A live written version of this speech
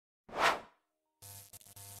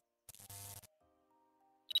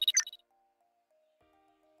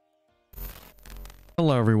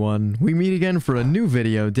Hello everyone, we meet again for a new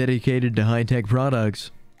video dedicated to high-tech products.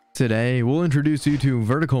 Today, we'll introduce you to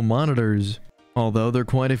vertical monitors. Although there are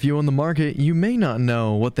quite a few on the market, you may not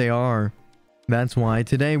know what they are. That's why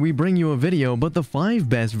today we bring you a video about the 5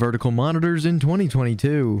 best vertical monitors in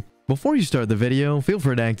 2022. Before you start the video, feel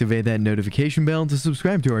free to activate that notification bell to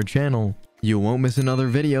subscribe to our channel. You won't miss another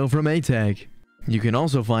video from aTech. You can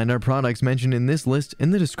also find our products mentioned in this list in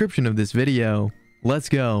the description of this video. Let's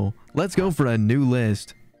go for a new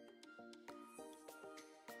list.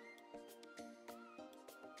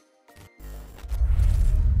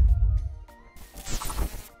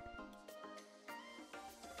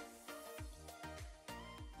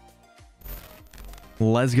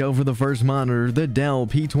 Let's go for the first monitor, the Dell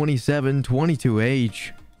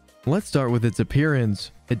P2722H. Let's start with its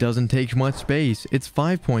appearance. It doesn't take much space. It's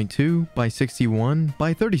 5.2 by 61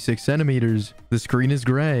 by 36 centimeters. The screen is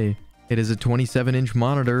gray. It is a 27-inch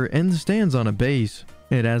monitor and stands on a base.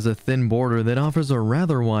 It has a thin border that offers a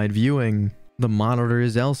rather wide viewing. The monitor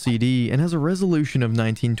is LCD and has a resolution of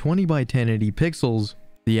 1920 by 1080 pixels.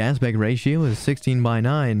 The aspect ratio is 16 by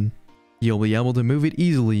 9. You'll be able to move it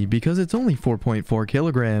easily because it's only 4.4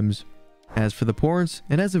 kilograms. As for the ports,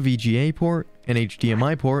 it has a VGA port, an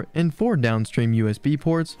HDMI port, and 4 downstream USB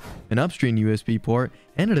ports, an upstream USB port,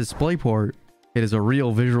 and a display port. It is a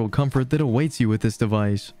real visual comfort that awaits you with this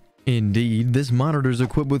device. Indeed, this monitor is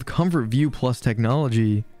equipped with Comfort View Plus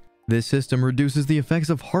technology. This system reduces the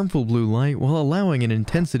effects of harmful blue light while allowing an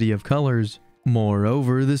intensity of colors.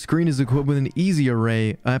 Moreover, the screen is equipped with an Easy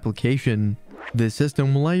Array application. This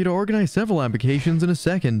system will allow you to organize several applications in a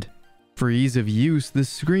second. For ease of use, this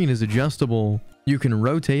screen is adjustable. You can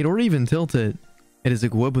rotate or even tilt it. It is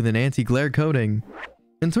equipped with an anti-glare coating.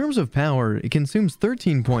 In terms of power, it consumes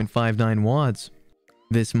 13.59 watts.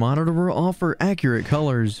 This monitor will offer accurate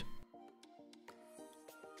colors.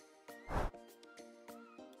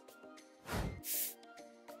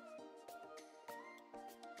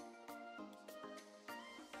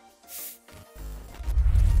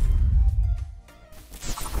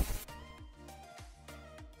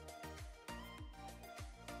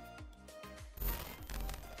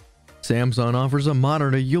 Samsung offers a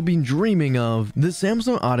monitor you'll be dreaming of, the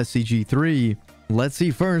Samsung Odyssey G3. Let's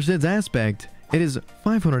see first its aspect. It is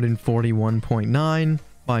 541.9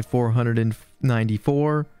 by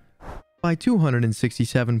 494 by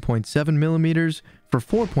 267.7 millimeters for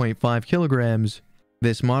 4.5 kilograms.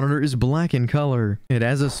 This monitor is black in color. It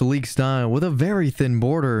has a sleek style with a very thin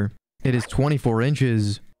border. It is 24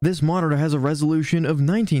 inches. This monitor has a resolution of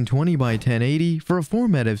 1920 by 1080 for a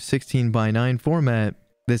format of 16 by 9 format.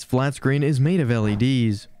 This flat screen is made of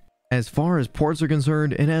LEDs. As far as ports are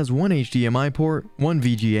concerned, it has 1 HDMI port, 1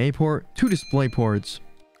 VGA port, 2 display ports.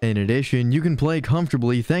 In addition, you can play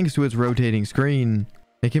comfortably thanks to its rotating screen.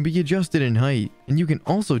 It can be adjusted in height, and you can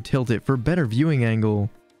also tilt it for better viewing angle.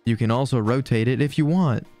 You can also rotate it if you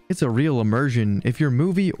want. It's a real immersion if your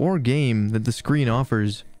movie or game that the screen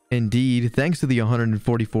offers. Indeed, thanks to the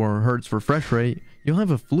 144 Hz refresh rate, you'll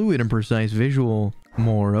have a fluid and precise visual.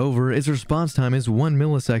 Moreover, its response time is 1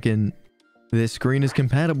 millisecond. This screen is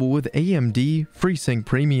compatible with AMD FreeSync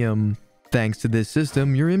Premium. Thanks to this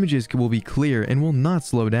system, your images will be clear and will not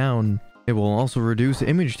slow down. It will also reduce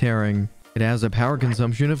image tearing. It has a power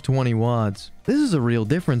consumption of 20 watts. This is a real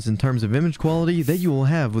difference in terms of image quality that you will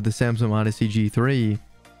have with the Samsung Odyssey G3.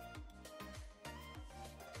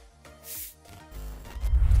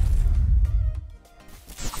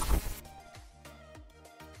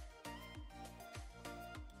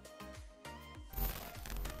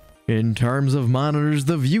 In terms of monitors,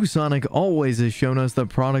 the ViewSonic always has shown us the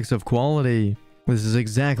products of quality. This is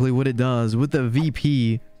exactly what it does with the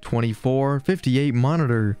VP2458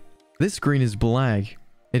 monitor. This screen is black.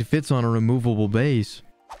 It fits on a removable base.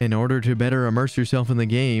 In order to better immerse yourself in the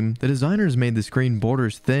game, the designers made the screen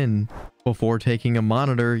borders thin. Before taking a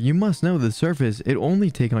monitor, you must know the surface it only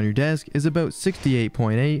take on your desk is about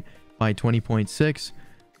 68.8 by 20.6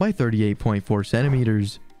 by 38.4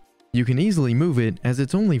 centimeters. You can easily move it as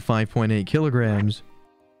it's only 5.8 kilograms.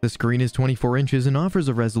 The screen is 24 inches and offers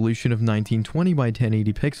a resolution of 1920 by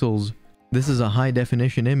 1080 pixels. This is a high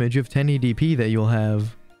definition image of 1080p that you'll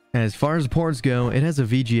have. As far as ports go, it has a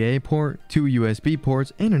VGA port, 2 USB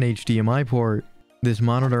ports, and an HDMI port. This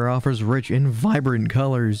monitor offers rich and vibrant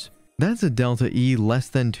colors. That's a Delta E less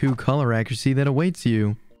than 2 color accuracy that awaits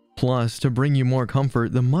you. Plus, to bring you more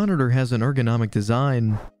comfort, the monitor has an ergonomic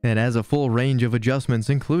design. It has a full range of adjustments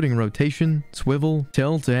including rotation, swivel,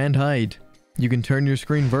 tilt, and height. You can turn your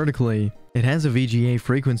screen vertically. It has a VGA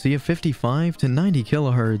frequency of 55 to 90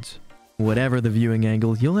 kHz. Whatever the viewing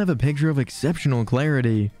angle, you'll have a picture of exceptional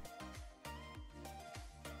clarity.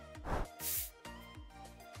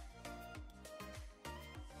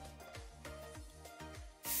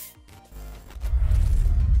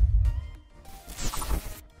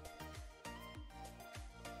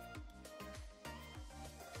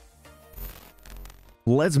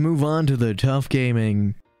 Let's move on to the tough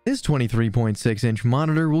gaming. This 23.6-inch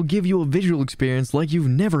monitor will give you a visual experience like you've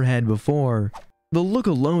never had before. The look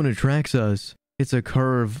alone attracts us. It's a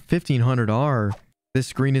curved 1500R. This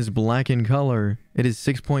screen is black in color. It is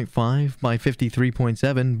 6.5 by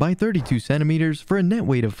 53.7 by 32 centimeters for a net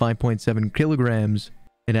weight of 5.7 kilograms.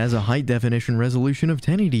 It has a height definition resolution of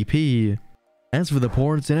 1080p. As for the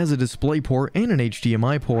ports, it has a DisplayPort and an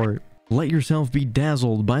HDMI port. Let yourself be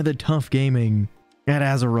dazzled by the tough gaming. It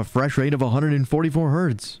has a refresh rate of 144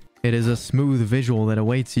 Hz. It is a smooth visual that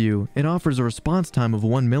awaits you. It offers a response time of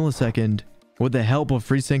 1 millisecond. With the help of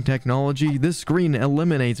FreeSync technology, this screen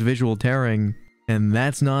eliminates visual tearing. And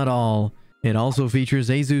that's not all. It also features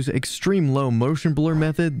ASUS Extreme Low Motion Blur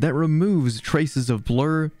method that removes traces of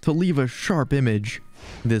blur to leave a sharp image.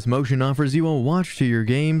 This motion offers you a watch to your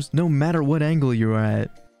games no matter what angle you're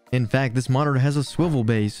at. In fact, this monitor has a swivel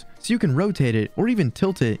base, so you can rotate it or even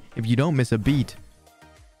tilt it if you don't miss a beat.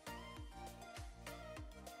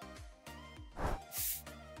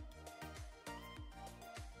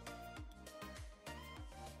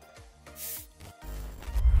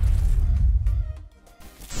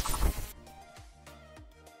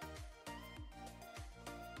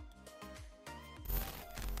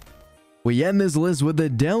 We end this list with the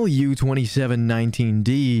Dell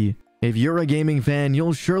U2719D. If you're a gaming fan,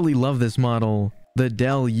 you'll surely love this model. The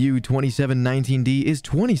Dell U2719D is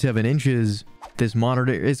 27 inches. This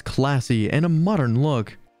monitor is classy and a modern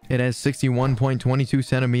look. It has 61.22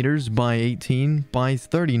 centimeters by 18 by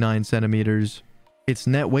 39 centimeters. Its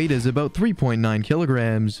net weight is about 3.9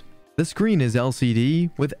 kilograms. The screen is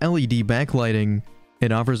LCD with LED backlighting.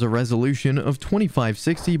 It offers a resolution of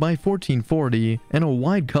 2560 by 1440 and a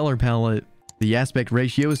wide color palette. The aspect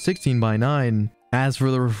ratio is 16 by 9. As for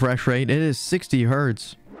the refresh rate, it is 60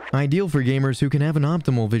 Hz. Ideal for gamers who can have an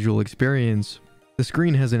optimal visual experience. The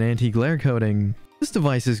screen has an anti-glare coating. This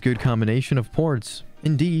device is a good combination of ports.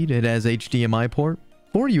 Indeed, it has HDMI port,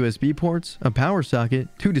 4 USB ports, a power socket,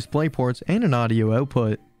 2 display ports, and an audio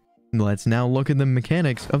output. Let's now look at the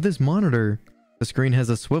mechanics of this monitor. The screen has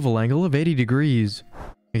a swivel angle of 80 degrees.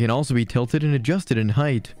 It can also be tilted and adjusted in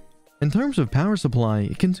height. In terms of power supply,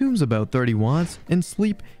 it consumes about 30 watts and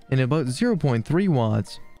sleep in about 0.3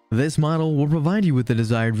 watts. This model will provide you with the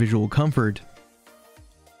desired visual comfort.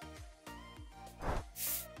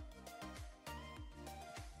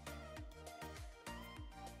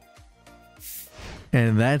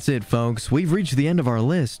 And that's it, folks. We've reached the end of our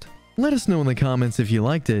list. Let us know in the comments if you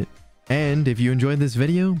liked it. And if you enjoyed this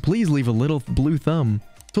video, please leave a little blue thumb.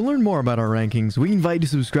 To learn more about our rankings, we invite you to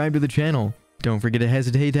subscribe to the channel. Don't forget to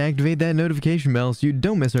hesitate to activate that notification bell so you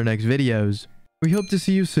don't miss our next videos. We hope to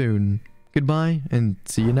see you soon. Goodbye, and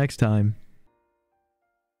see you next time.